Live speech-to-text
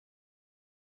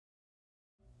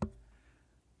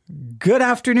Good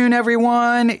afternoon,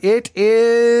 everyone. It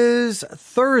is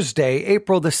Thursday,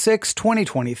 April the 6th,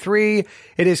 2023.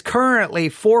 It is currently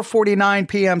 4:49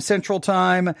 p.m. Central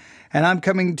Time, and I'm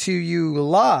coming to you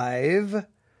live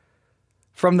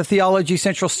from the Theology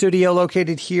Central studio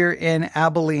located here in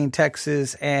Abilene,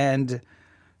 Texas, and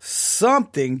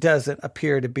something doesn't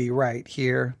appear to be right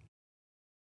here.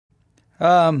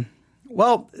 Well,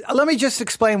 let me just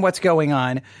explain what's going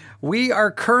on. We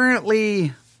are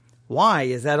currently... Why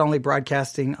is that only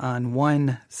broadcasting on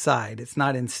one side? It's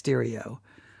not in stereo.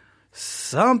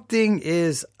 Something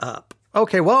is up.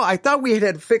 Okay, well, I thought we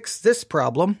had fixed this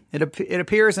problem. It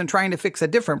appears in trying to fix a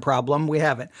different problem, we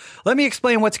haven't. Let me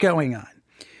explain what's going on.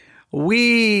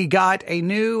 We got a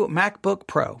new MacBook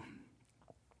Pro.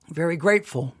 Very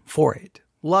grateful for it.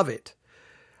 Love it.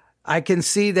 I can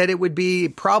see that it would be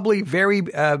probably very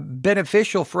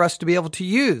beneficial for us to be able to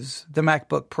use the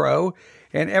MacBook Pro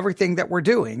in everything that we're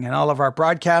doing, in all of our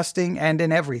broadcasting and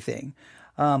in everything.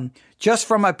 Just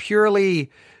from a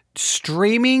purely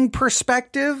streaming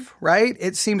perspective, right?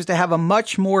 It seems to have a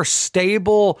much more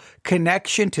stable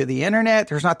connection to the internet.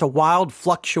 There's not the wild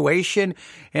fluctuation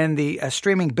in the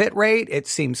streaming bit rate. It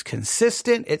seems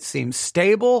consistent. It seems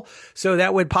stable. So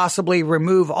that would possibly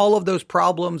remove all of those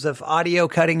problems of audio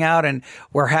cutting out, and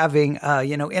we're having,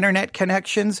 internet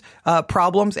connection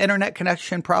problems.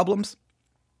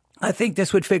 I think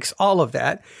this would fix all of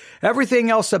that. Everything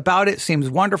else about it seems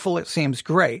wonderful. It seems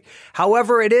great.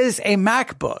 However, it is a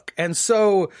MacBook. And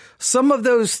so some of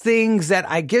those things that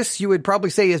I guess you would probably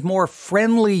say is more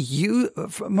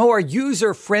more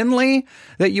user friendly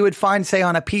that you would find, say,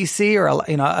 on a PC or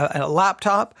a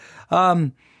laptop.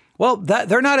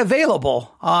 They're not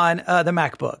available on the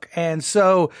MacBook. And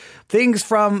so things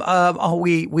from,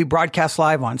 we broadcast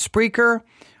live on Spreaker.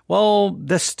 Well,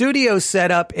 the studio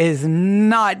setup is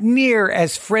not near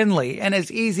as friendly and as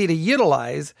easy to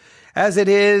utilize as it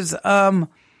is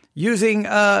using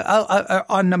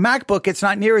on the MacBook. It's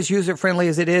not near as user-friendly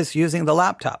as it is using the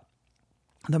laptop.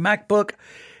 The MacBook,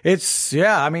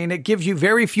 it gives you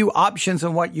very few options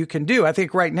on what you can do. I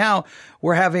think right now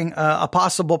we're having a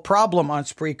possible problem on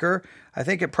Spreaker. I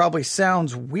think it probably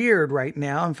sounds weird right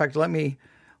now. In fact, let me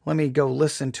go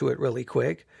listen to it really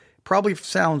quick. Probably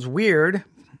sounds weird.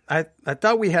 I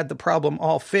thought we had the problem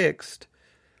all fixed,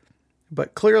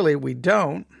 but clearly we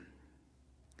don't.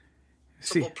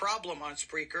 See, problem on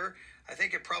Spreaker. I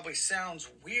think it probably sounds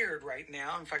weird right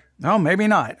now. In fact, no, maybe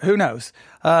not. Who knows?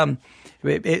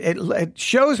 It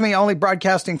shows me only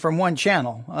broadcasting from one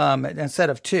channel instead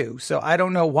of two. So I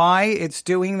don't know why it's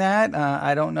doing that.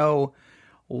 I don't know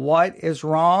what is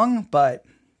wrong, but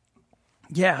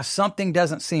yeah, something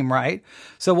doesn't seem right.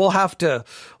 So we'll have to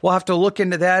look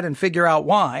into that and figure out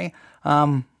why.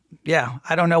 I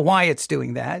don't know why it's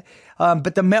doing that.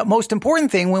 But the most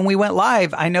important thing, when we went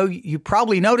live, I know you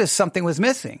probably noticed something was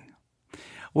missing.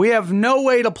 We have no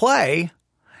way to play.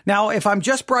 Now, if I'm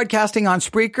just broadcasting on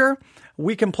Spreaker,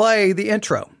 we can play the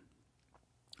intro.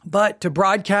 But to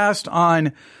broadcast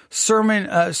on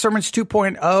Sermons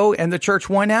 2.0 and the Church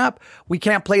One app, we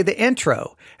can't play the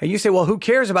intro. And you say, well, who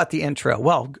cares about the intro?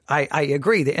 Well, I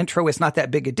agree. The intro is not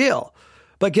that big a deal.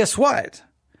 But guess what?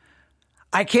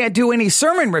 I can't do any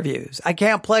sermon reviews. I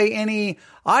can't play any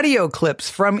audio clips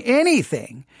from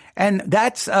anything. And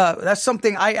that's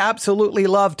something I absolutely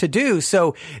love to do.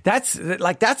 So that's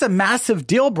a massive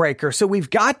deal breaker. So we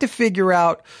got to figure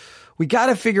out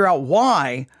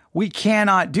why we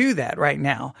cannot do that right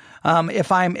now.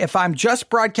 If I'm just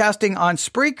broadcasting on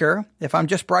Spreaker,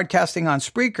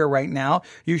 right now,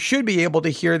 you should be able to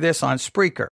hear this on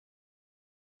Spreaker.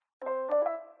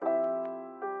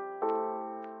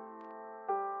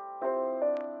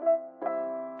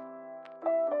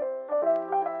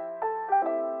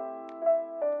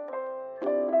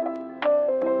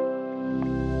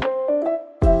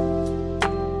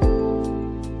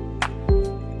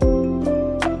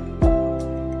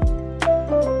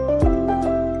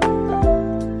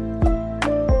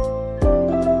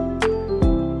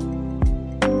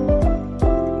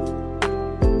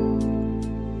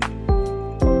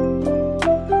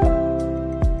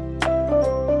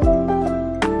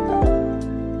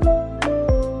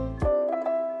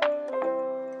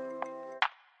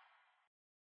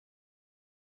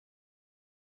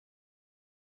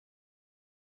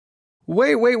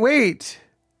 Wait.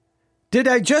 Did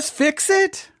I just fix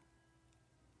it?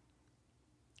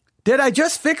 Did I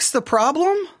just fix the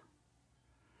problem?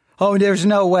 Oh, there's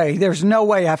no way. There's no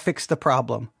way I fixed the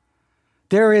problem.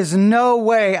 There is no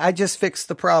way I just fixed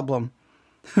the problem.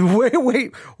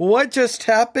 Wait. What just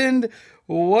happened?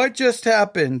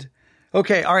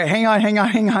 Okay. All right. Hang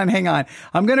on.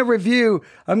 I'm going to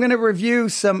review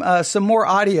some more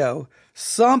audio.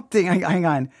 Hang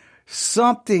on.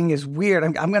 Something is weird.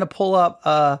 I'm going to pull up,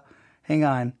 hang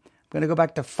on. I'm going to go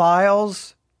back to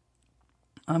files.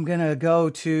 I'm going to go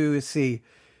to, let's see,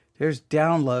 there's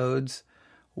downloads.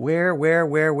 Where?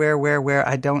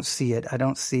 I don't see it. I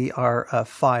don't see our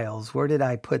files. Where did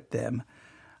I put them?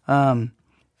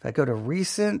 If I go to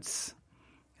recents,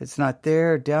 it's not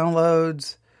there.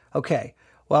 Downloads. Okay.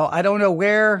 Well, I don't know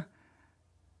where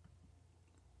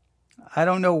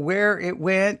it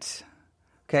went.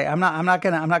 Okay. I'm not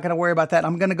gonna worry about that.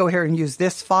 I'm gonna go here and use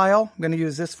this file.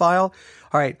 All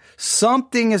right.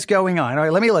 Something is going on. All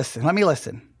right. Let me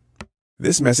listen.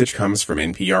 This message comes from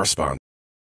NPR sponsor.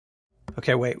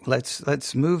 Okay. Wait.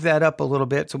 Let's move that up a little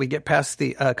bit so we get past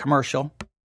the commercial.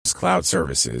 Cloud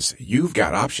services, you've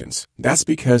got options. That's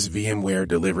because VMware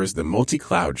delivers the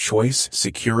multi-cloud choice,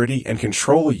 security, and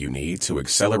control you need to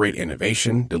accelerate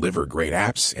innovation, deliver great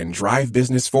apps, and drive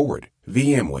business forward.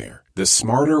 VMware, the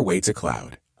smarter way to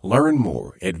cloud. Learn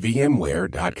more at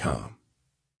vmware.com.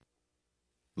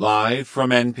 Live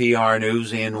from NPR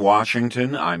News in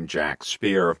Washington, I'm Jack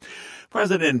Speer.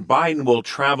 President Biden will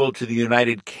travel to the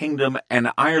United Kingdom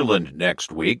and Ireland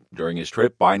next week. During his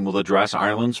trip, Biden will address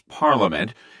Ireland's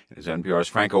parliament. As NPR's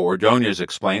Franco Ordonez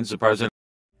explains, the president...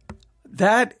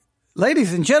 That,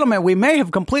 ladies and gentlemen, we may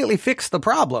have completely fixed the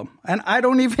problem, and I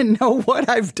don't even know what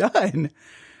I've done.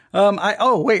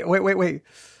 Wait.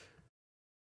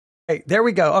 Hey, there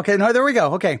we go. Okay, no, there we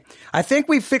go. Okay. I think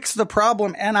we fixed the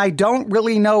problem, and I don't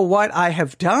really know what I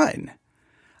have done.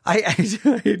 I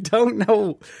don't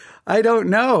know. I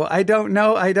don't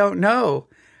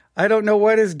know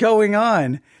what is going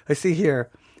on. Let's see here.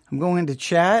 I'm going to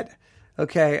chat.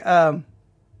 Okay.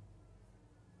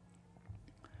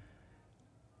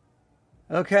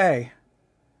 Okay.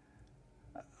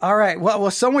 All right.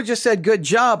 Well, someone just said good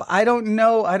job. I don't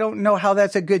know how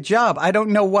that's a good job. I don't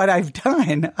know what I've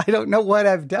done.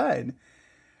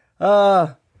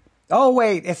 Oh,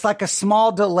 wait. It's like a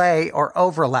small delay or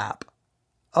overlap.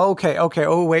 Okay.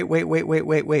 Oh,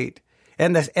 wait.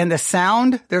 And the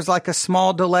sound, there's like a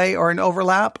small delay or an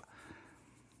overlap.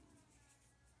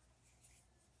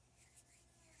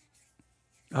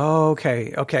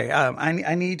 Okay.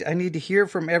 I need to hear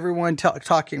from everyone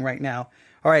talking right now.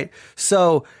 All right.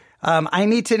 So, I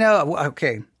need to know,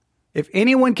 okay, if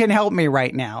anyone can help me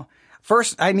right now.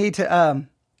 First, I need to,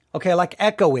 like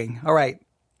echoing. All right.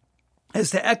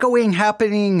 Is the echoing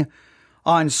happening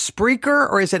on Spreaker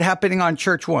or is it happening on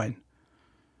Church One?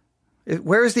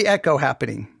 Where is the echo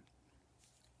happening?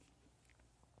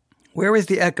 Where is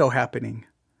the echo happening?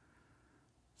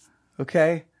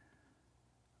 Okay.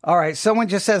 All right. Someone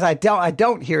just says, I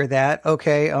don't hear that.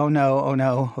 Okay. Oh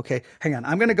no. Okay. Hang on.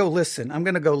 I'm going to go listen. I'm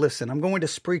going to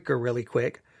Spreaker really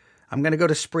quick. I'm going to go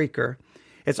to Spreaker.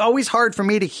 It's always hard for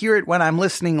me to hear it when I'm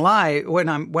listening live, when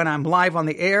I'm live on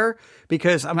the air,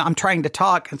 because I'm trying to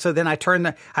talk. And so then I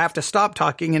have to stop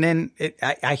talking and then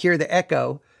I hear the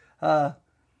echo.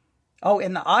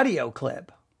 In the audio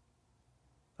clip.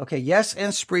 Okay. Yes.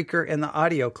 And Spreaker in the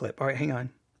audio clip. All right. Hang on.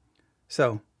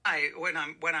 So when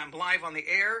I'm live on the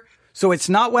air. So it's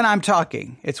not when I'm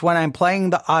talking. It's when I'm playing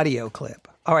the audio clip.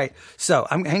 All right. So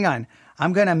hang on.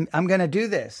 I'm going to do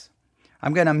this.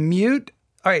 I'm going to mute.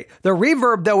 All right. The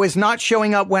reverb though is not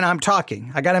showing up when I'm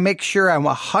talking. I got to make sure I'm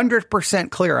 100%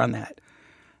 clear on that.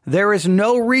 There is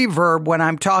no reverb when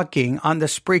I'm talking on the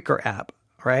Spreaker app.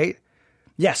 Right?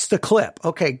 Yes, the clip.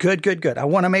 Okay, good. I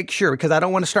want to make sure because I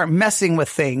don't want to start messing with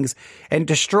things and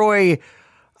destroy.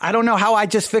 I don't know how I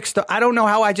just fixed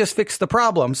the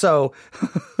problem. So,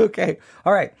 okay.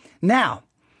 All right. Now,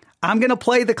 I'm going to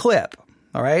play the clip.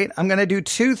 All right? I'm going to do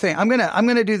two things. I'm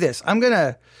going to do this. I'm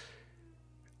going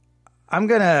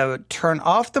to turn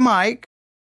off the mic.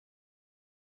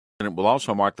 It will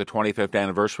also mark the 25th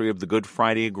anniversary of the Good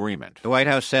Friday Agreement. The White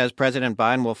House says President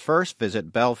Biden will first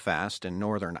visit Belfast in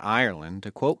Northern Ireland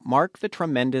to, quote, mark the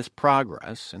tremendous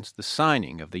progress since the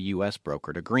signing of the U.S.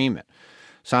 brokered agreement.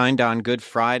 Signed on Good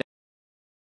Friday.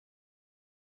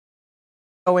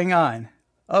 Going on.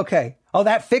 Okay. Oh,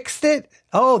 that fixed it?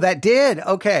 Oh, that did?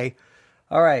 Okay.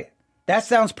 All right. That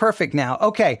sounds perfect now.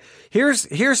 Okay. Here's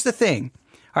the thing.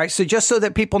 All right. So just so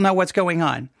that people know what's going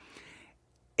on.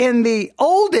 In the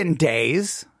olden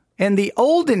days,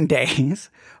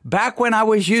 back when I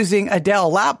was using a Dell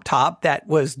laptop that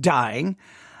was dying,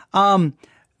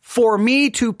 for me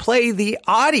to play the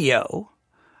audio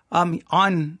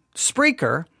on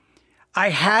Spreaker, I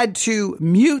had to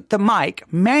mute the mic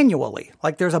manually.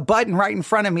 Like there's a button right in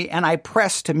front of me and I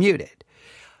press to mute it.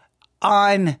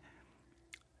 On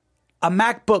a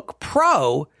MacBook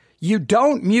Pro, you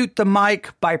don't mute the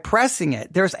mic by pressing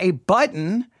it. There's a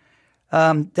button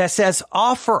that says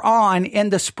off or on in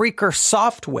the Spreaker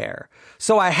software.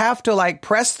 So I have to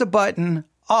press the button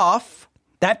off.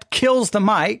 That kills the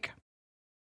mic.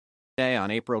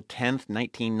 On April 10th,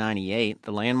 1998,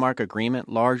 the landmark agreement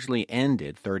largely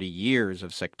ended 30 years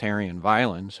of sectarian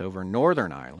violence over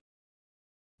Northern Ireland.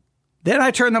 Then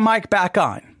I turn the mic back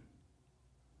on.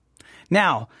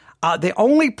 Now, the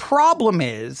only problem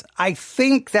is I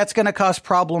think that's going to cause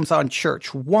problems on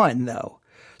church one, though.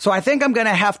 So I think I'm going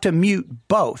to have to mute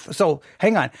both. So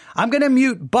hang on. I'm going to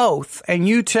mute both, and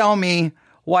you tell me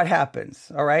what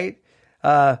happens. All right?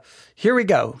 Here we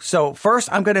go. So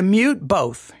first, I'm going to mute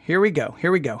both. Here we go.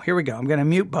 I'm going to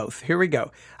mute both. Here we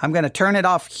go. I'm going to turn it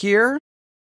off here.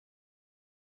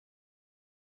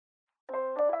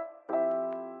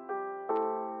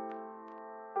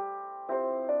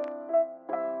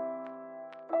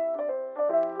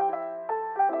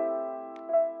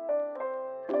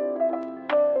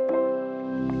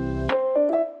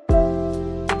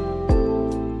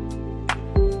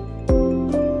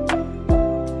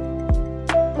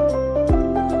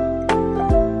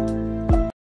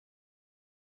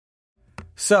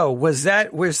 So was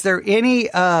there any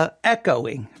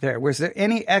echoing there? Was there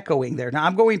any echoing there? Now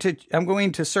I'm going to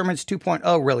Sermons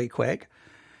 2.0 really quick.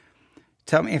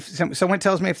 Tell me if someone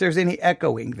tells me if there's any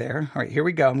echoing there. All right, here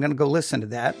we go. I'm going to go listen to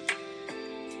that.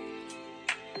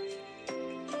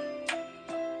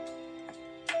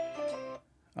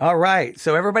 All right.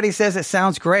 So everybody says it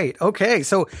sounds great. Okay.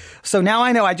 So now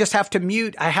I know I just have to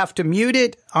mute. I have to mute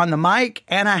it on the mic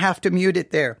and I have to mute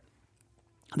it there.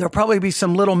 There'll probably be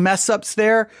some little mess ups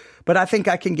there, but I think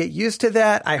I can get used to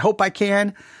that. I hope I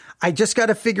can. I just got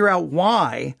to figure out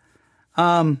why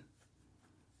the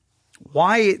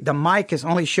mic is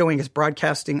only showing as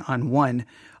broadcasting on one.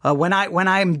 When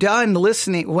I'm done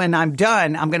listening, I'm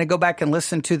going to go back and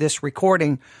listen to this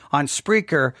recording on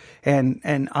Spreaker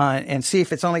and see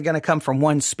if it's only going to come from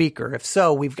one speaker. If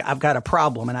so, I've got a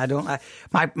problem, and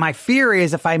my fear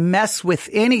is if I mess with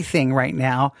anything right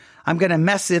now, I'm going to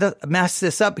mess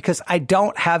this up because I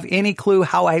don't have any clue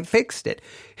how I fixed it.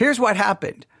 Here's what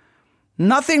happened.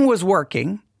 Nothing was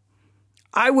working.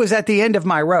 I was at the end of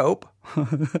my rope.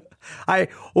 I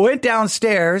went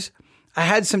downstairs. I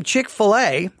had some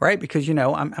Chick-fil-A, right? Because,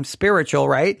 I'm spiritual,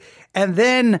 right? And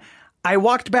then I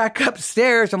walked back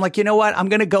upstairs. I'm like, you know what? I'm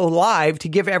going to go live to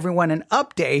give everyone an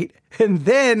update. And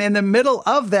then in the middle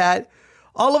of that,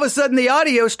 all of a sudden the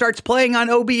audio starts playing on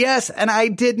OBS and I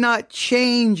did not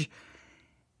change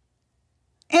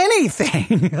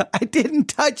anything. I didn't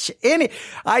touch any.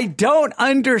 I don't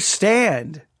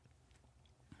understand.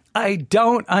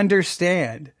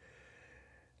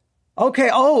 Okay.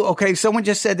 Oh, okay. Someone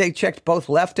just said they checked both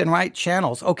left and right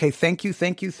channels. Okay. Thank you.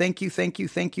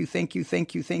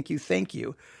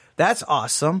 That's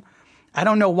awesome. I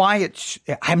don't know why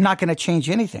I'm not going to change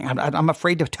anything. I'm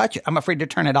afraid to touch it. I'm afraid to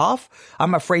turn it off.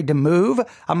 I'm afraid to move.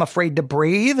 I'm afraid to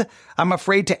breathe. I'm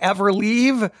afraid to ever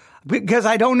leave because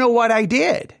I don't know what I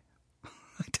did.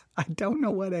 I don't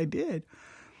know what I did.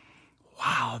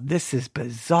 Wow. This is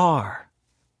bizarre.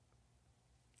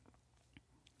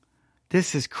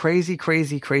 This is crazy.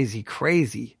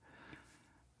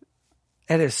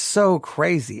 It is so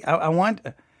crazy. I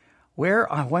wonder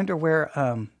where,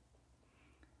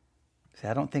 see,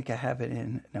 I don't think I have it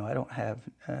in. No, I don't have,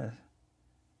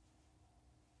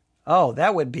 oh,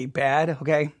 that would be bad.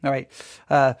 Okay. All right.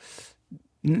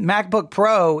 MacBook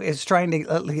Pro is trying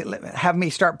to have me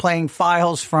start playing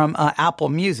files from Apple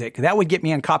Music. That would get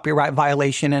me in copyright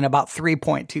violation in about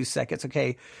 3.2 seconds.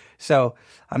 Okay. So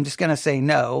I'm just going to say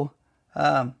no.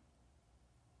 Okay,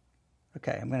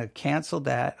 I'm going to cancel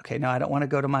that. Okay, no, I don't want to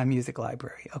go to my music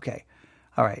library. Okay,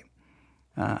 all right.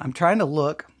 I'm trying to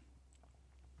look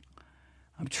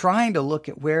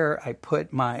at where I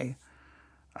put I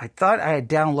thought I had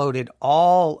downloaded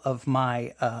all of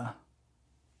my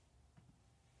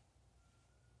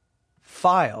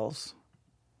files.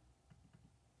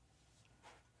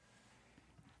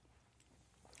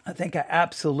 I think I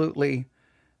absolutely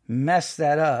messed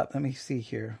that up. Let me see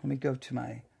here. Let me go to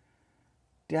my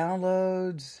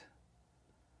downloads.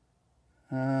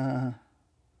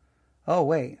 Oh,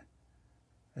 wait.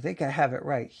 I think I have it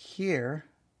right here.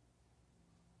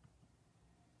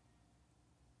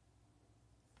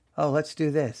 Oh, let's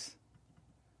do this.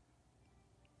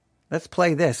 Let's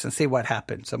play this and see what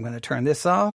happens. So I'm going to turn this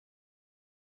off.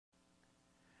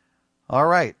 All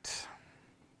right.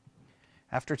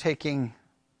 After taking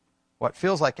what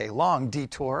feels like a long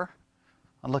detour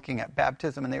on looking at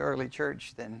baptism in the early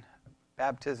church, then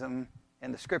baptism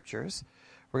in the scriptures,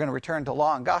 we're going to return to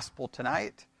law and gospel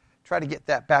tonight try to get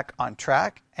that back on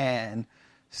track and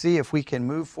see if we can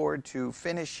move forward to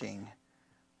finishing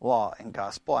Law and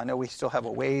Gospel. I know we still have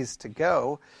a ways to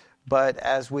go, but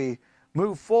as we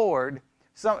move forward,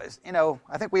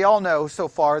 I think we all know so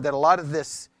far that a lot of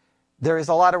this, there is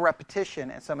a lot of repetition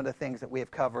in some of the things that we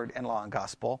have covered in Law and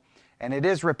Gospel, and it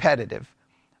is repetitive.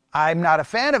 I'm not a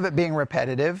fan of it being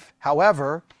repetitive.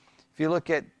 However, if you look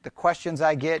at the questions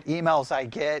I get, emails I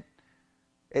get,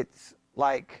 it's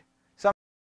like some.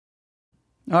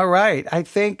 All right. I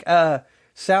think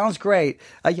sounds great.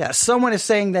 Yeah, someone is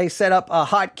saying they set up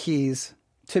hotkeys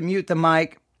to mute the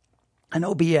mic in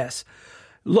OBS.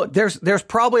 Look, there's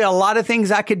probably a lot of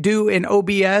things I could do in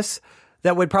OBS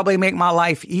that would probably make my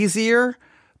life easier.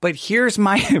 But here's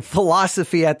my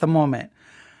philosophy at the moment.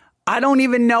 I don't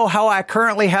even know how I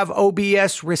currently have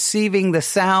OBS receiving the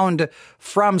sound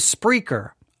from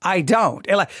Spreaker. I don't.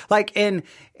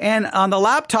 And on the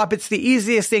laptop, it's the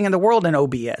easiest thing in the world in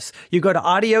OBS. You go to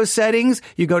audio settings,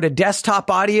 you go to desktop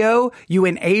audio, you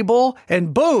enable,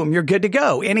 and boom, you're good to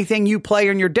go. Anything you play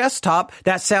on your desktop,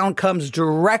 that sound comes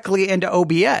directly into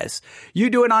OBS.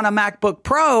 You do it on a MacBook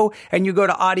Pro and you go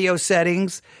to audio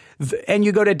settings and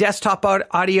you go to desktop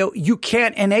audio, you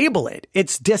can't enable it.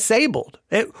 It's disabled.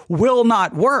 It will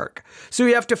not work. So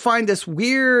you have to find this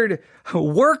weird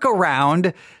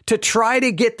workaround to try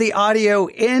to get the audio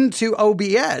into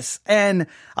OBS. And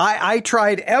I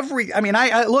tried I've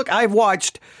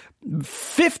watched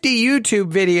 50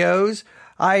 YouTube videos.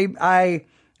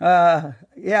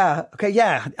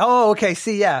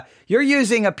 You're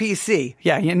using a PC.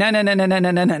 Yeah.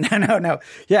 No.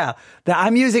 Yeah.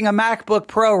 I'm using a MacBook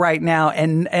Pro right now.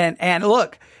 And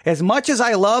look, as much as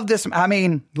I love this,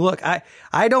 I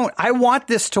want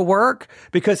this to work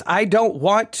because I don't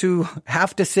want to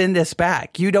have to send this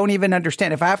back. You don't even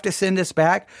understand. If I have to send this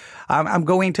back, I'm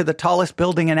going to the tallest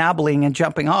building in Abilene and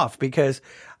jumping off because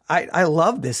I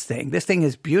love this thing. This thing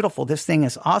is beautiful. This thing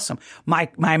is awesome. My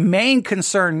main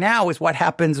concern now is what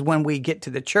happens when we get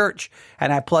to the church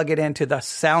and I plug it into the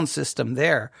sound system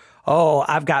there. Oh,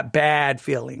 I've got bad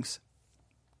feelings.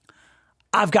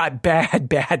 I've got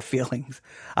bad feelings.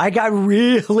 I got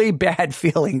really bad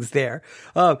feelings there.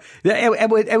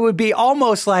 It would be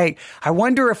almost like, I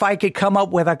wonder if I could come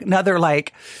up with another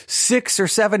like $600 or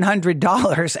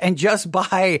 $700 and just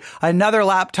buy another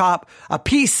laptop, a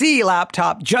PC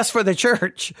laptop just for the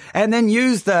church and then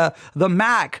use the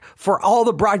Mac for all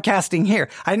the broadcasting here.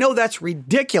 I know that's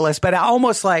ridiculous, but I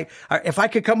almost like, if I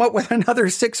could come up with another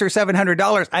 $600 or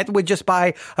 $700, I would just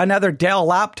buy another Dell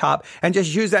laptop and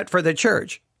just use that for the church.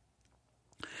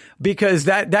 Because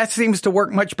that seems to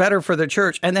work much better for the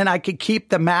church. And then I could keep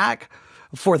the Mac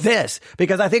for this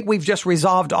because I think we've just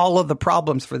resolved all of the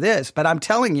problems for this. But I'm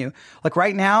telling you, like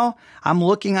right now, I'm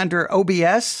looking under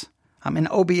OBS. I'm in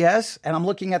OBS and I'm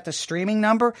looking at the streaming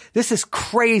number. This is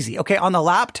crazy. Okay. On the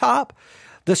laptop,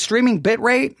 the streaming bit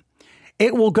rate,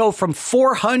 it will go from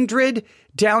 400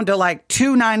 down to like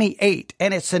 298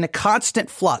 and it's in a constant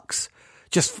flux.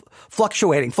 Just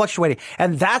fluctuating.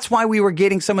 And that's why we were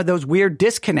getting some of those weird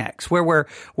disconnects where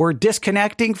we're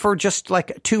disconnecting for just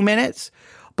like 2 minutes.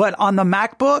 But on the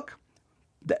MacBook,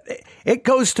 it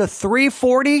goes to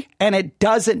 340 and it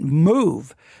doesn't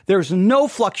move. There's no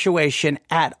fluctuation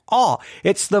at all.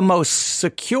 It's the most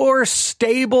secure,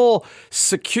 stable,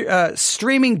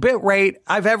 streaming bit rate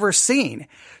I've ever seen.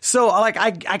 So like,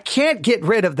 I cannot get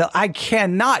rid of the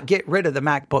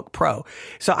MacBook Pro.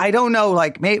 So I don't know,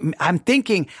 like maybe I'm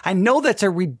thinking, I know that's a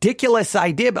ridiculous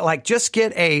idea, but like just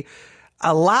get a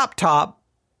laptop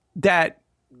that,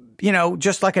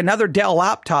 just like another Dell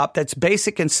laptop that's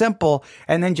basic and simple,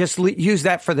 and then just use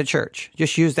that for the church.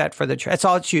 Just use that for the church. That's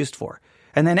all it's used for.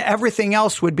 And then everything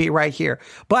else would be right here.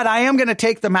 But I am going to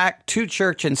take the Mac to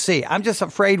church and see. I'm just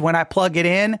afraid when I plug it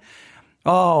in,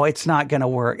 oh, it's not going to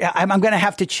work. I'm going to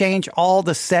have to change all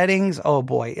the settings. Oh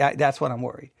boy, that's what I'm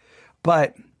worried.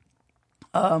 But,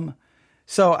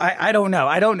 so I don't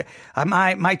know.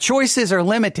 My choices are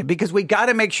limited because we got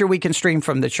to make sure we can stream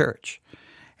from the church.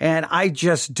 And I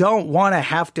just don't want to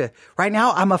have to, right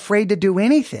now, I'm afraid to do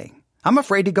anything. I'm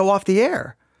afraid to go off the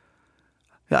air.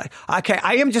 Okay,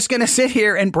 I am just going to sit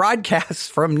here and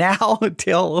broadcast from now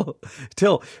till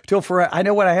for, I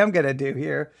know what I am going to do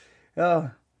here.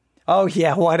 Oh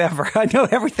yeah, whatever. I know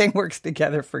everything works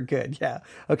together for good. Yeah.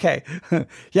 Okay.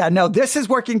 Yeah, no, this is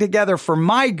working together for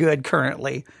my good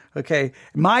currently. Okay.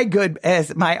 My good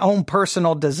as my own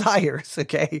personal desires.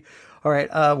 Okay. All right.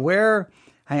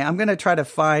 I'm going to try to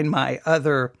find my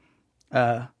other,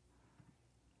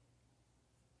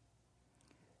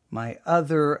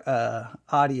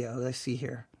 audio. Let's see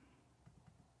here.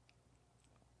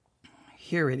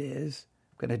 Here it is.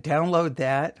 I'm going to download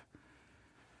that.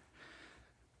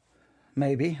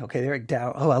 Maybe. Okay, there it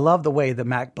down. Oh, I love the way the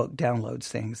MacBook downloads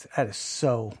things. That is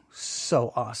so,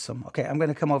 so awesome. Okay, I'm going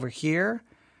to come over here.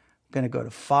 I'm going to go to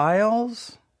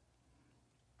Files.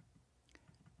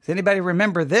 Does anybody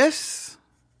remember this?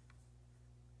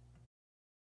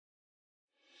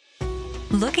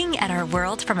 Looking at our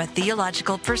world from a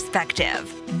theological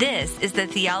perspective. This is the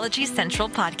Theology Central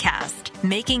Podcast,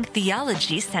 making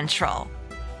theology central.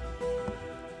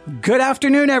 Good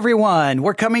afternoon, everyone.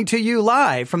 We're coming to you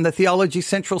live from the Theology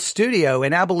Central studio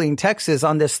in Abilene, Texas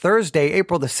on this Thursday,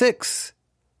 April the 6th,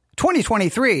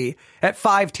 2023 at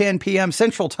 5:10 p.m.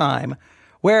 Central Time,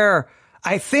 where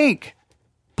I think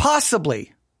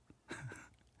possibly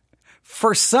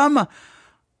for some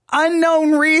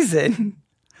unknown reason,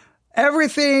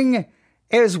 everything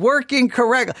is working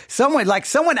correctly.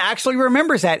 Someone actually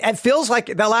remembers that. It feels like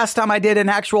the last time I did an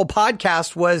actual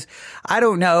podcast was, I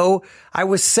don't know, I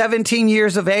was 17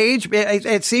 years of age.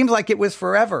 It seems like it was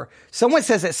forever. Someone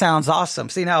says it sounds awesome.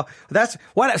 See, now this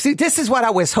is what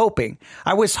I was hoping.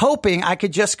 I was hoping I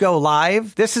could just go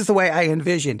live. This is the way I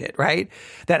envisioned it, right?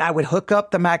 That I would hook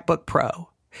up the MacBook Pro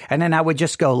and then I would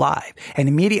just go live, and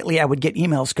immediately I would get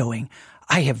emails going,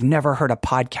 I have never heard a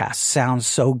podcast sound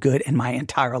so good in my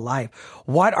entire life.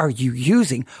 What are you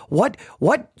using? What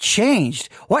changed?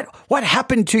 What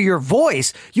happened to your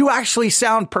voice? You actually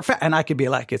sound perfect. And I could be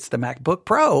like, it's the MacBook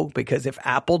Pro, because if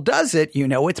Apple does it, you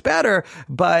know it's better.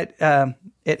 But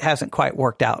it hasn't quite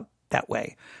worked out that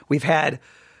way. We've had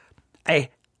a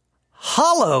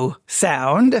hollow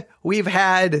sound. We've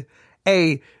had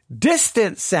a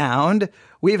distant sound.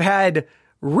 We've had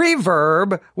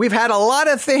reverb. We've had a lot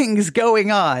of things going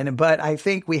on, but I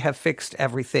think we have fixed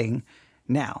everything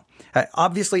now.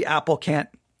 Obviously, Apple can't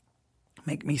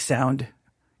make me sound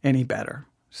any better.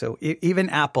 So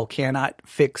even Apple cannot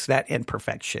fix that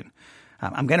imperfection.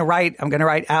 I'm going to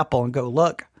write Apple and go,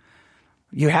 look,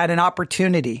 you had an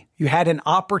opportunity. You had an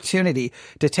opportunity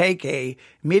to take a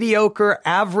mediocre,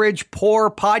 average,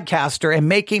 poor podcaster and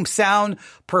make him sound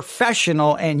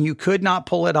professional, and you could not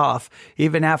pull it off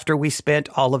even after we spent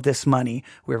all of this money.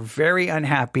 We're very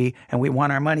unhappy and we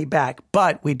want our money back,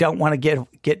 but we don't want to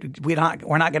we're not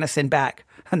going to send back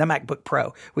the MacBook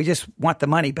Pro. We just want the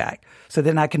money back. So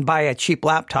then I can buy a cheap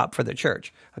laptop for the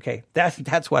church. Okay.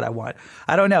 That's what I want.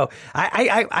 I don't know.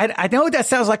 I know that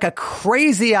sounds like a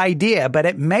crazy idea, but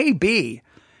it may be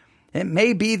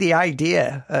the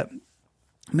idea.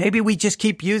 Maybe we just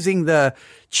keep using the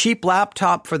cheap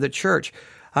laptop for the church.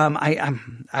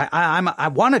 I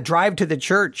want to drive to the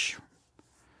church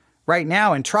right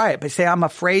now and try it, but say I'm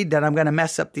afraid that I'm going to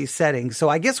mess up these settings. So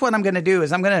I guess what I'm going to do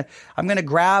is I'm going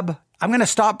to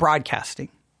stop broadcasting.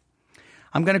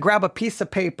 I'm going to grab a piece of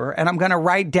paper and I'm going to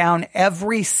write down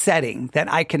every setting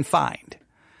that I can find.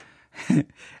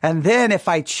 And then if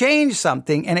I change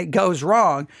something and it goes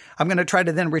wrong, I'm going to try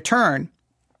to then return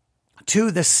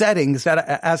to the settings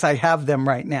as I have them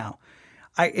right now.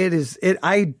 How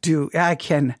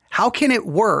can it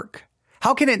work?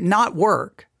 How can it not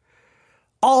work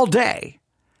all day?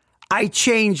 I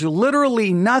change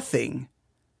literally nothing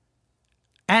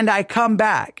and I come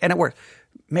back and it works.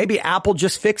 Maybe Apple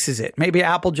just fixes it. Maybe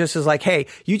Apple just is like, hey,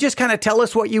 you just kind of tell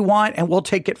us what you want and we'll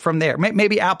take it from there.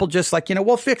 Maybe Apple just like,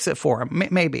 we'll fix it for them.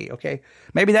 Maybe, okay?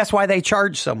 Maybe that's why they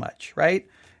charge so much, right?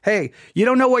 Hey, you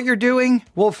don't know what you're doing?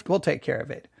 We'll take care of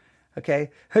it, okay?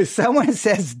 Someone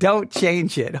says, don't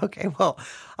change it. Okay,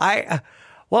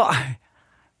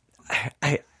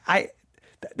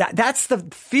 that's the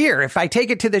fear. If I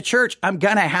take it to the church, I'm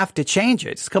going to have to change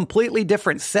it. It's a completely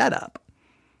different setup.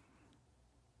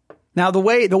 Now, the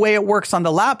way it works on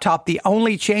the laptop, the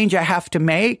only change I have to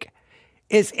make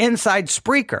is inside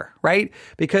Spreaker, right?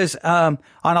 Because on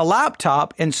a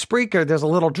laptop in Spreaker, there's a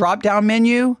little drop-down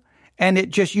menu, and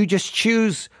you just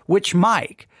choose which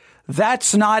mic.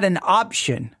 That's not an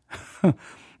option.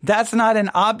 That's not an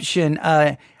option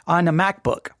on a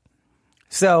MacBook.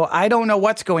 So I don't know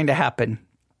what's going to happen.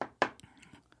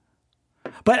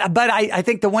 But I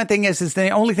think the one thing is I'm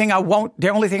not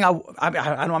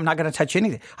going to touch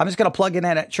anything. I'm just going to plug it in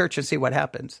at church and see what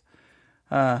happens.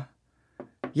 Yeah,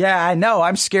 I know.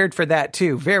 I'm scared for that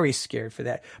too. Very scared for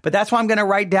that. But that's why I'm going to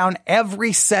write down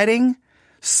every setting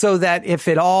so that if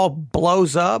it all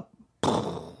blows up,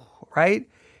 right?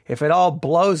 If it all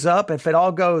blows up, if it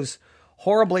all goes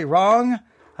horribly wrong,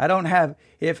 I don't have,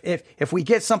 if we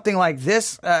get something like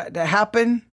this to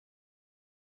happen,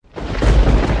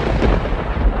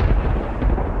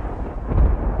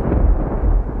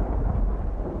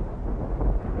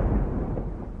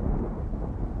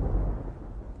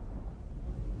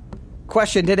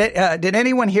 question, did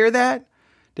anyone hear that?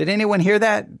 Did anyone hear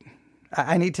that?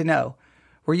 I need to know.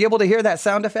 Were you able to hear that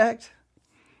sound effect?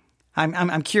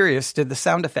 I'm curious. Did the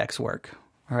sound effects work?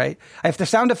 All right. If the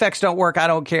sound effects don't work, I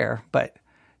don't care. But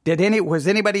was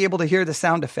anybody able to hear the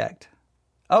sound effect?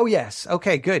 Oh yes.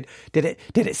 Okay. Good. Did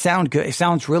it sound good? It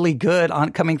sounds really good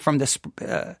coming from this.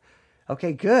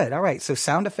 Okay. Good. All right. So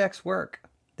sound effects work.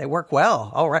 They work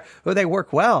well. All right. Oh, they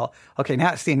work well. Okay.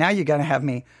 Now you're gonna have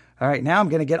me. All right. Now I'm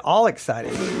gonna get all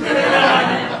excited.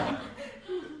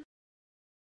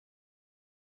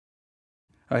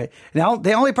 All right. Now,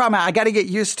 the only problem, I got to get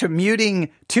used to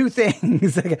muting two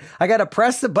things. I got to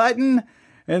press the button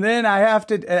and then I have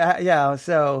to,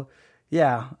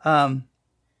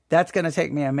 that's going to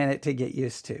take me a minute to get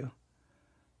used to.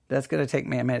 I'm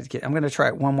going to try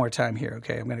it one more time here.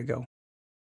 Okay. I'm going to go.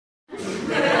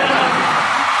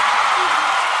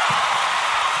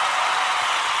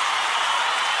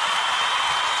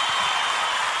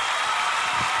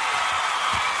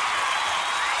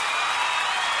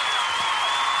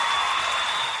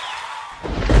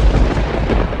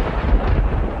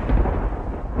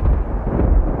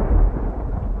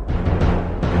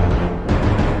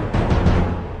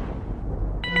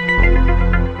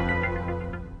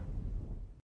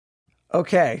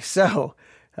 Okay, so,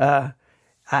 that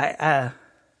had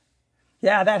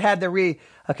the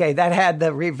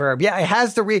reverb. Yeah, it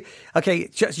has the okay,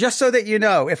 just so that you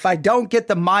know, if I don't get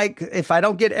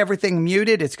everything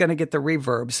muted, it's going to get the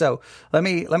reverb. So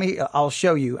I'll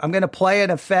show you. I'm going to play an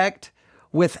effect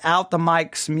without the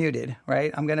mics muted,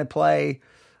 right? I'm going to play,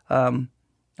 I'll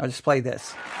just play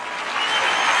this.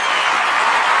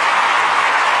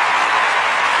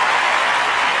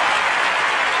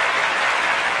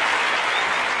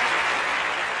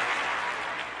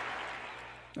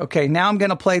 Okay, now I'm going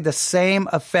to play the same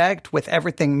effect with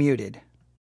everything muted.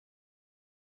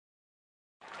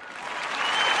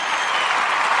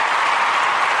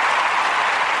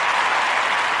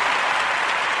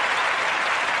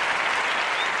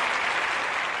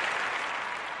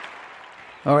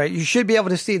 All right, you should be able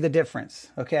to see the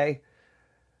difference, okay?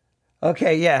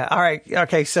 Okay, yeah, all right.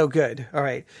 Okay, so good. All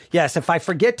right. Yes, if I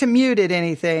forget to mute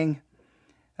anything,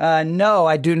 no,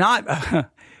 I do not.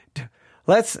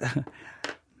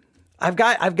 I've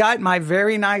got my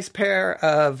very nice pair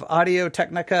of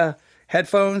Audio-Technica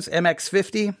headphones,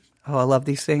 MX50. Oh, I love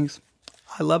these things.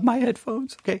 I love my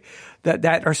headphones. Okay.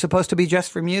 That are supposed to be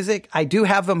just for music. I do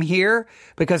have them here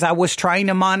because I was trying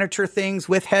to monitor things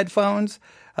with headphones.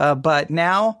 But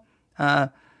now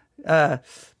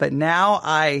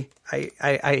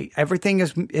everything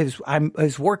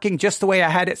is working just the way I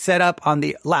had it set up on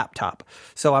the laptop.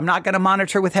 So I'm not going to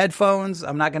monitor with headphones.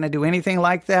 I'm not going to do anything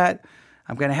like that.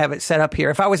 I'm going to have it set up here.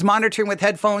 If I was monitoring with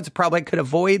headphones, probably could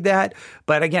avoid that.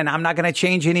 But again, I'm not going to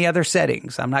change any other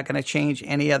settings. But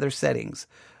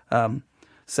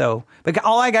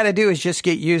all I got to do is just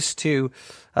get used to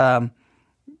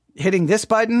hitting this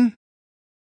button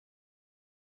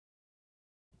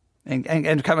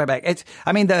and coming back. It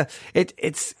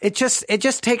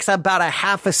just takes about a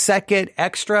half a second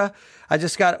extra. I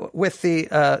just got with the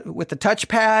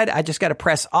touchpad, I just got to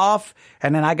press off,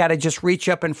 and then I got to just reach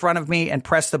up in front of me and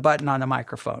press the button on the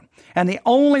microphone. And the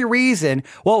only reason,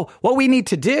 what we need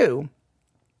to do,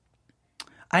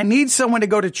 I need someone to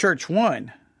go to church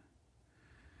 1.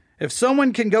 If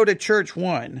someone can go to church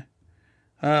 1,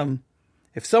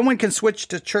 if someone can switch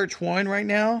to church 1 right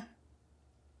now,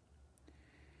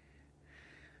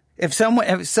 if someone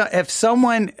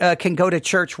can go to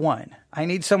church 1, I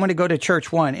need someone to go to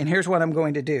church 1. And here's what I'm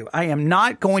going to do. I am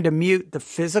not going to mute the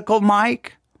physical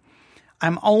mic.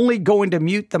 I'm only going to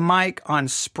mute the mic on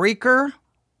Spreaker.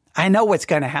 I know what's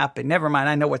going to happen. Never mind.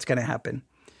 I know what's going to happen.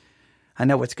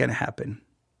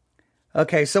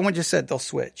 Okay. Someone just said they'll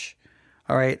switch.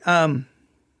 All right. I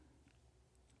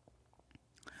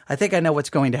think I know what's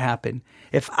going to happen.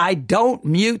 If I don't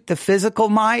mute the physical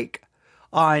mic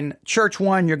on church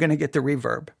 1, you're going to get the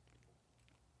reverb.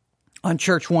 On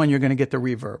church 1, you're going to get the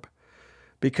reverb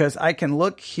because I can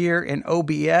look here in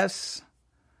OBS.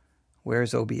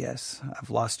 Where's OBS? I've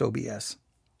lost OBS.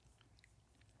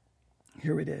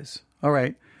 Here it is. All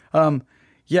right. I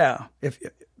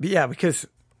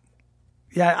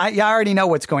already know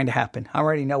what's going to happen.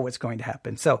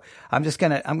 So I'm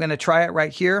going to try it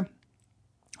right here.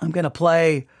 I'm just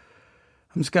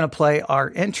going to play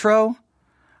our intro.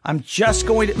 I'm just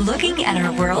going to looking at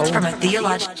our world from a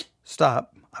theological. Stop.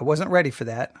 I wasn't ready for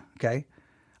that. Okay.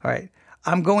 All right.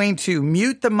 I'm going to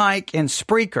mute the mic in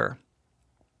Spreaker,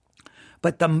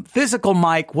 but the physical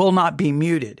mic will not be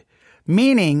muted.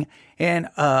 Meaning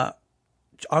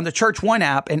on the Church 1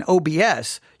 app in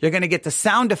OBS, you're going to get the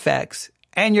sound effects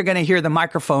and you're going to hear the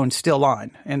microphone still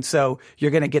on. And so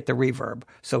you're going to get the reverb.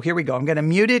 So here we go. I'm going to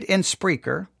mute it in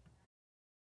Spreaker.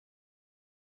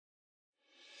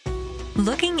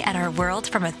 Looking at our world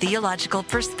from a theological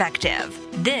perspective,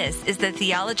 this is the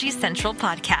Theology Central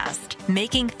Podcast,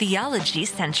 making theology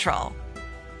central.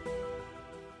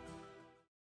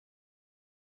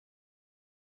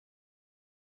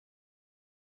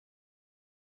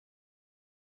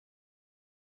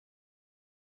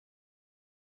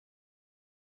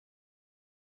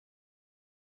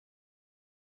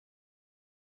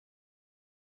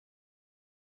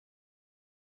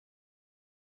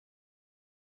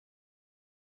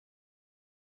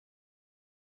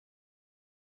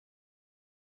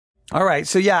 All right.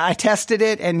 So yeah, I tested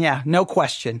it and yeah, no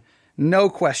question. No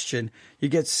question. You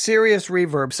get serious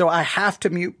reverb. So I have to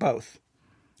mute both.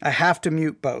 That's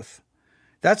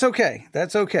okay.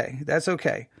 That's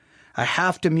okay. I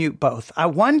have to mute both. I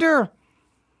wonder.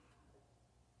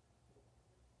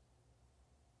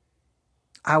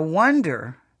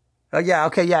 Oh yeah.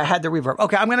 Okay. Yeah. I had the reverb.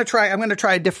 Okay. I'm going to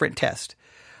try a different test.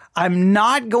 I'm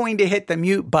not going to hit the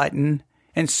mute button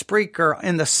and Spreaker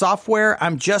in the software.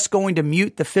 I'm just going to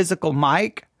mute the physical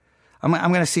mic. I'm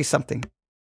going to see something.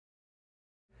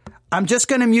 I'm just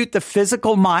going to mute the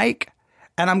physical mic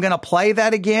and I'm going to play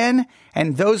that again.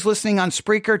 And those listening on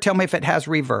Spreaker, tell me if it has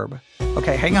reverb.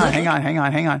 Okay, hang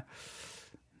on.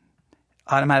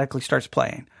 Automatically starts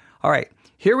playing. All right,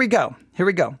 here we go.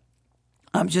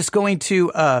 I'm just going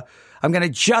to, I'm going to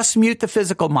just mute the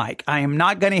physical mic. I am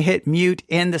not going to hit mute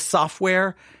in the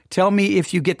software. Tell me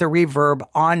if you get the reverb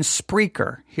on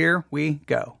Spreaker. Here we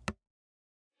go.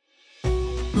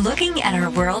 Looking at our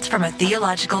world from a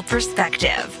theological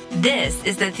perspective, this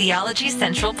is the Theology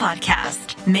Central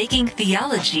Podcast, making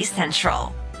theology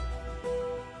central.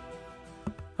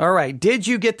 All right. Did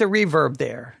you get the reverb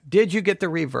there?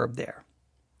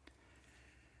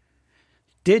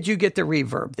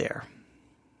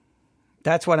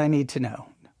 That's what I need to know.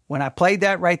 When I played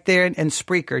that right there in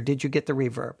Spreaker, did you get the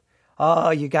reverb?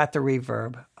 Oh, you got the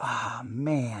reverb. Oh,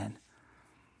 man.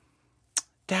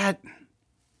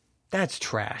 That's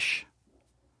trash.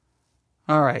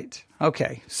 All right.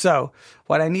 Okay. So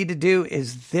what I need to do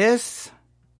is this.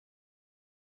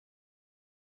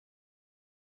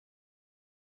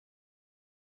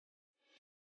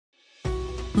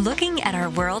 Looking at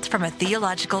our world from a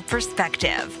theological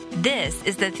perspective, this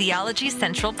is the Theology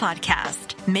Central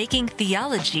Podcast, making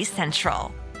theology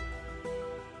central.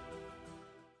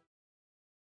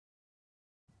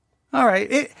 All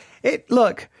right.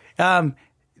 Look,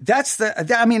 that's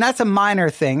a minor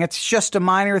thing. It's just a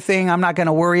minor thing. I'm not going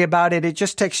to worry about it. It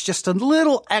just takes just a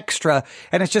little extra.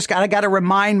 And it's just, I got to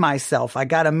remind myself. I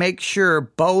got to make sure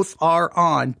both are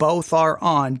on.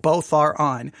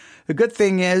 The good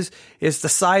thing is the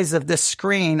size of this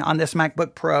screen on this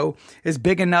MacBook Pro is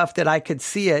big enough that I could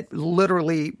see it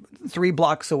literally 3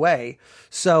 blocks away.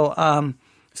 So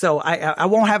I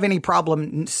won't have any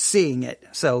problem seeing it.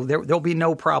 So there'll be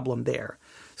no problem there.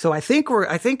 So I think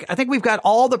we've got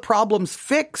all the problems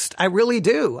fixed. I really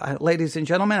do, ladies and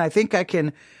gentlemen. I think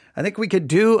we could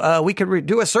do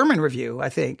a sermon review. I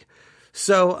think.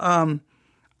 So I'm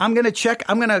going to check.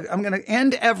 I'm going to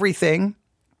end everything,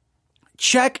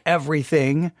 check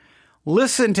everything,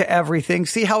 listen to everything,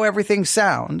 see how everything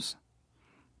sounds.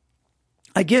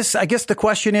 I guess the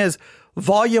question is,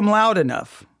 volume loud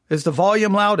enough? Is the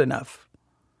volume loud enough?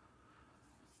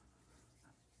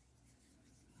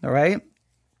 All right.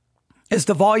 Is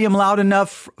the volume loud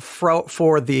enough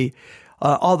for the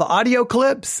all the audio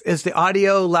clips? Is the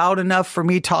audio loud enough for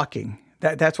me talking?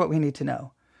 That's what we need to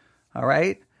know. All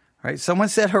right. All right. Someone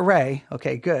said hooray.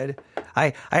 Okay, good.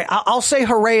 I'll say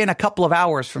hooray in a couple of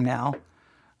hours from now.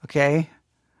 Okay.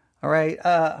 All right.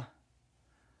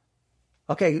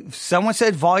 Okay. Someone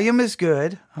said volume is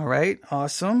good. All right.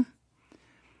 Awesome.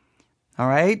 All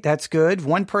right, that's good.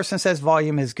 One person says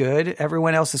volume is good.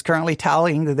 Everyone else is currently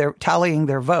tallying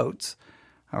their votes.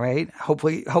 All right.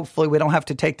 Hopefully we don't have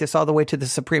to take this all the way to the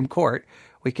Supreme Court.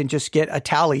 We can just get a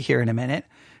tally here in a minute.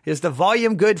 Is the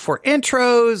volume good for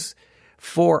intros,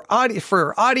 for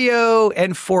audio,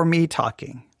 and for me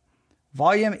talking?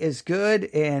 Volume is good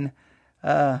in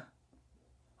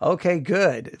okay,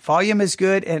 good. Volume is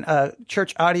good in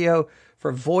church audio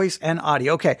for voice and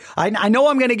audio. Okay. I know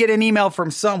I'm going to get an email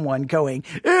from someone going,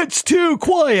 it's too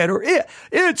quiet or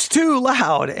it's too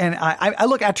loud. And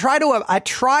I try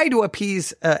to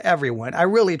appease everyone. I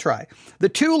really try. The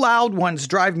too loud ones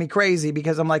drive me crazy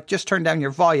because I'm like, just turn down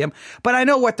your volume. But I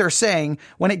know what they're saying.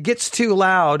 When it gets too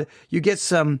loud, you get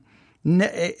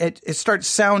it starts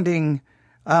sounding,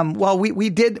 we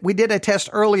did a test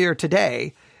earlier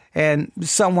today And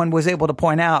someone was able to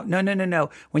point out, no.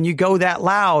 When you go that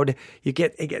loud,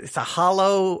 it's a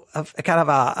hollow, kind of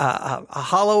a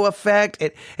hollow effect.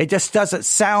 It just doesn't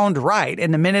sound right.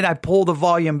 And the minute I pull the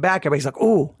volume back, everybody's like,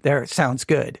 "Ooh, there, it sounds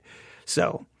good."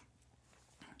 So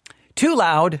too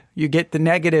loud, you get the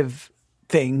negative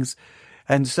things.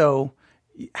 And so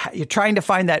you're trying to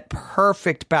find that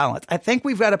perfect balance. I think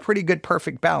we've got a pretty good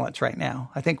perfect balance right now.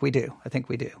 I think we do. I think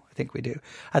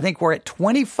we're at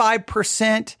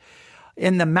 25%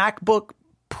 in the MacBook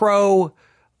Pro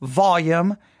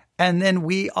volume, and then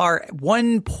we are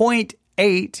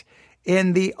 1.8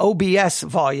 in the OBS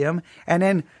volume. And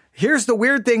then here's the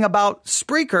weird thing about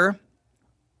Spreaker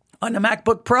on the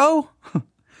MacBook Pro.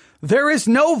 There is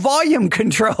no volume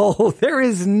control. There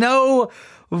is no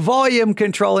volume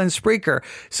control in Spreaker.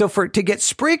 So to get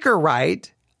Spreaker right,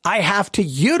 I have to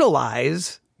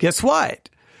utilize, guess what?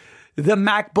 The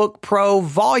MacBook Pro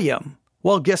volume.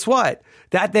 Well, guess what?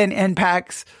 That then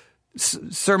impacts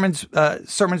Sermons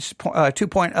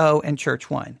 2.0 and Church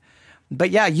 1. But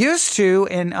yeah, used to,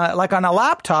 like on a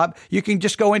laptop, you can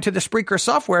just go into the Spreaker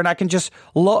software and I can just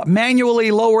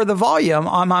manually lower the volume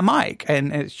on my mic.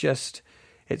 And it's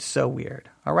so weird.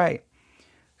 All right.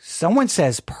 Someone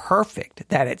says perfect,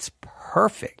 that it's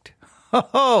perfect.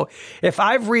 Oh, if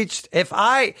my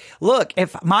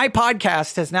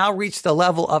podcast has now reached the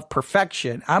level of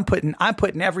perfection, I'm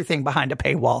putting everything behind a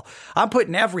paywall. I'm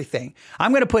putting everything.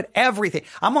 I'm going to put everything.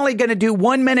 I'm only going to do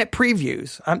 1 minute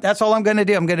previews. That's all I'm going to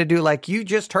do. I'm going to do, like you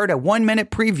just heard, a 1 minute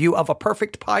preview of a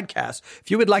perfect podcast. If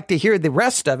you would like to hear the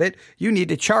rest of it, you need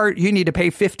to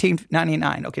pay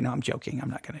 $15.99. Okay. No, I'm joking.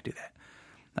 I'm not going to do that.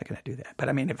 But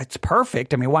I mean, if it's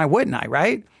perfect, why wouldn't I,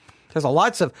 right? There's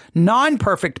lots of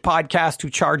non-perfect podcasts who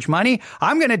charge money.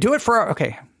 I'm going to do it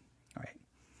okay. All right.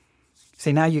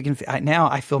 See, now now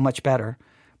I feel much better,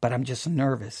 but I'm just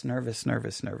nervous.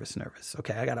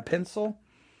 Okay. I got a pencil,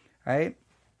 right?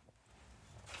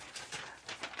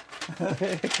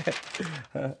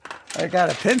 I got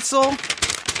a pencil.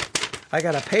 I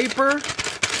got a paper.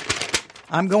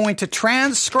 I'm going to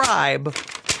transcribe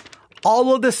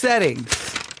all of the settings.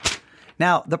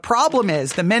 Now, the problem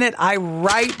is the minute I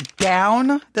write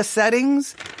down the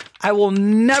settings, I will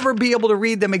never be able to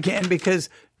read them again because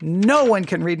no one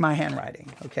can read my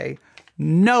handwriting. Okay.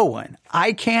 No one.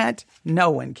 I can't. No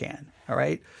one can. All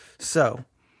right. So,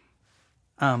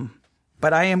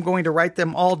 but I am going to write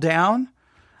them all down.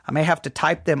 I may have to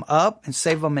type them up and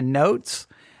save them in notes,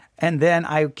 and then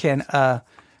I can,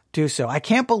 do so. I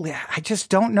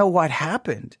just don't know what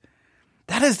happened.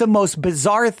 That is the most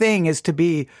bizarre thing, is to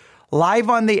be live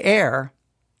on the air.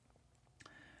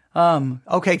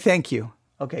 Okay, thank you.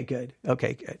 Okay, good.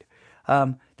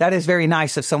 That is very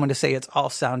nice of someone to say it's all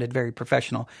sounded very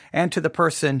professional. And to the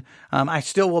person, I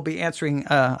still will be answering,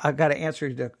 I've got to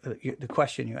answer the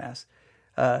question you asked.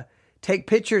 Take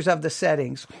pictures of the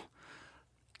settings.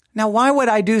 Now, why would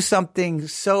I do something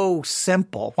so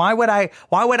simple? Why would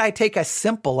I take a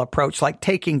simple approach like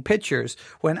taking pictures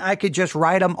when I could just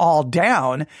write them all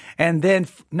down and then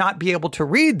not be able to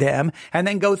read them and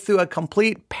then go through a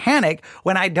complete panic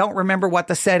when I don't remember what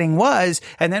the setting was,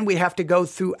 and then we have to go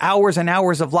through hours and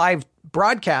hours of live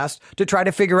broadcast to try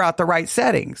to figure out the right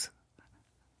settings?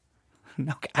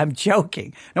 No, I'm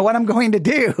joking. Now, what I'm going to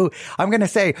do, I'm going to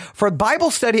say for Bible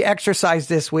study exercise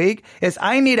this week is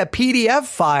I need a PDF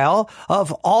file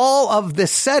of all of the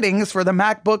settings for the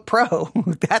MacBook Pro.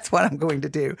 That's what I'm going to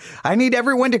do. I need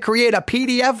everyone to create a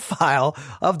PDF file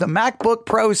of the MacBook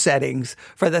Pro settings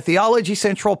for the Theology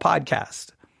Central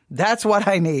podcast. That's what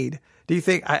I need. Do you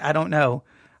think, I don't know.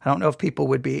 I don't know if people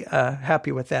would be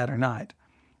happy with that or not.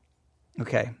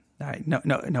 Okay. All right. No,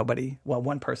 nobody. Well,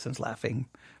 one person's laughing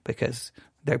because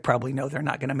they probably know they're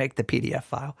not going to make the PDF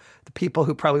file. The people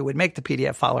who probably would make the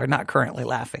PDF file are not currently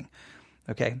laughing.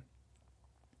 Okay.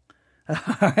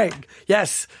 All right.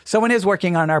 Yes. Someone is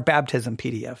working on our baptism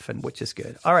PDF, and which is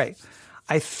good. All right.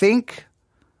 I think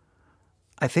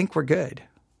we're good.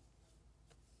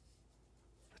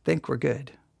 I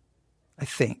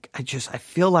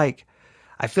feel like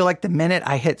the minute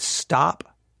I hit stop,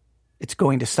 it's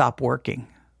going to stop working.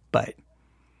 But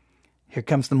here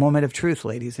comes the moment of truth,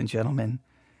 ladies and gentlemen.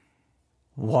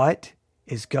 What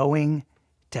is going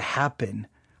to happen?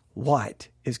 What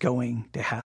is going to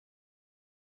happen?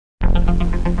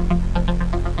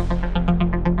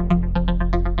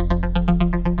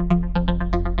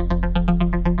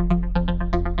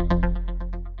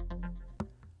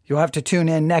 You'll have to tune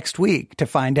in next week to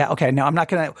find out. Okay, no, I'm going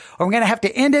to have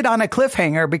to end it on a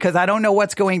cliffhanger because I don't know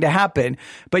what's going to happen,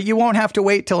 but you won't have to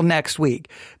wait till next week,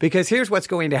 because here's what's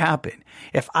going to happen.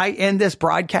 If I end this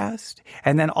broadcast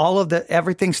and then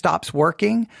everything stops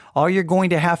working, all you're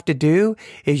going to have to do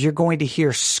is you're going to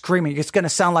hear screaming. It's going to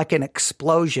sound like an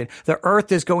explosion. The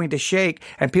earth is going to shake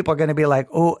and people are going to be like,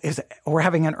 oh, we're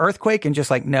having an earthquake? And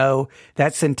just like, no,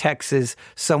 that's in Texas.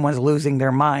 Someone's losing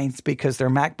their minds because their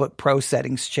MacBook Pro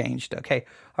settings changed. Okay.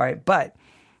 All right. But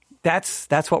that's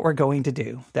what we're going to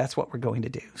do. That's what we're going to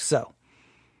do. So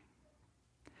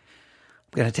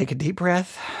I'm going to take a deep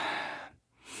breath.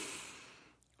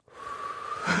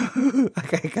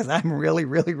 Okay, because I'm really,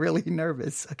 really, really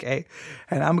nervous. Okay,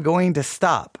 and I'm going to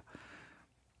stop.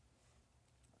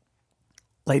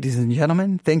 Ladies and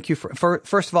gentlemen, thank you for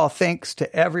first of all, thanks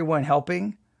to everyone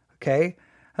helping. Okay,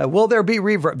 will there be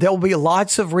reverb? There'll be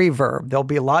lots of reverb. There'll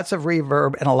be lots of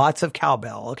reverb and lots of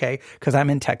cowbell. Okay, because I'm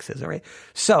in Texas. All right,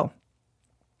 so,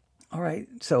 all right,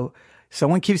 so.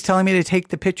 Someone keeps telling me to take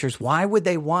the pictures. Why would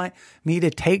they want me to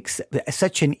take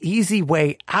such an easy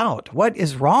way out? What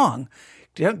is wrong?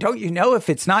 Don't you know if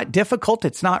it's not difficult,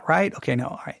 it's not right? Okay, no,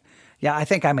 all right. Yeah, I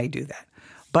think I may do that.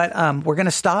 But we're going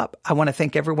to stop. I want to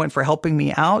thank everyone for helping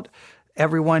me out.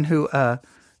 Everyone who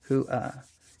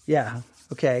yeah,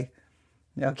 okay.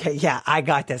 Okay, yeah, I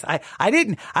got this. I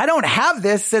don't have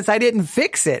this since I didn't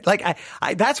fix it. Like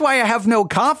that's why I have no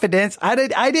confidence.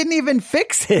 I didn't even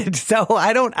fix it. So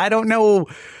I don't know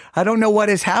what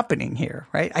is happening here,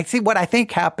 right? I see what I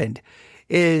think happened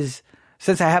is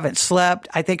since I haven't slept,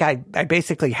 I think I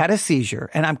basically had a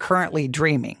seizure and I'm currently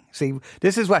dreaming. See,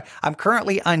 this is what I'm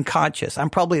currently unconscious.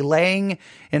 I'm probably laying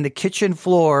in the kitchen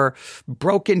floor,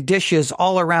 broken dishes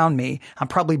all around me. I'm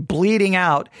probably bleeding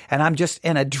out and I'm just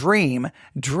in a dreaming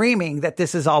that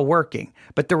this is all working.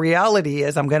 But the reality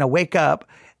is I'm going to wake up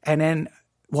and then,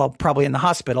 well, probably in the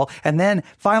hospital. And then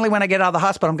finally, when I get out of the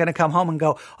hospital, I'm going to come home and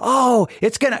go, oh,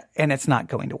 and it's not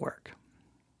going to work.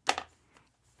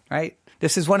 Right?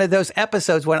 This is one of those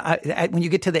episodes when you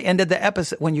get to the end of the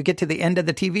episode, when you get to the end of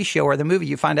the TV show or the movie,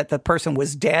 you find out the person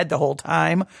was dead the whole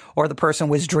time or the person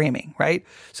was dreaming, right?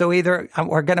 So either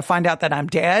we're going to find out that I'm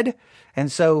dead,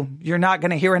 and so you're not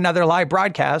going to hear another live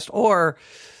broadcast, or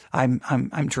I'm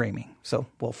dreaming. So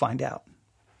we'll find out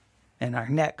in our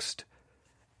next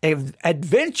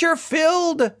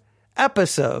adventure-filled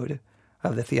episode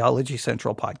of the Theology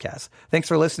Central podcast. Thanks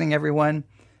for listening, everyone.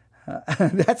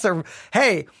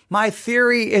 Hey, my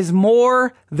theory is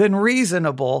more than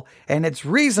reasonable, and it's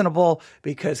reasonable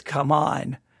because, come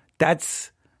on,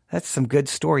 that's some good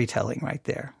storytelling right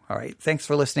there. All right. Thanks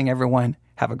for listening, everyone.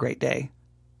 Have a great day.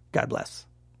 God bless.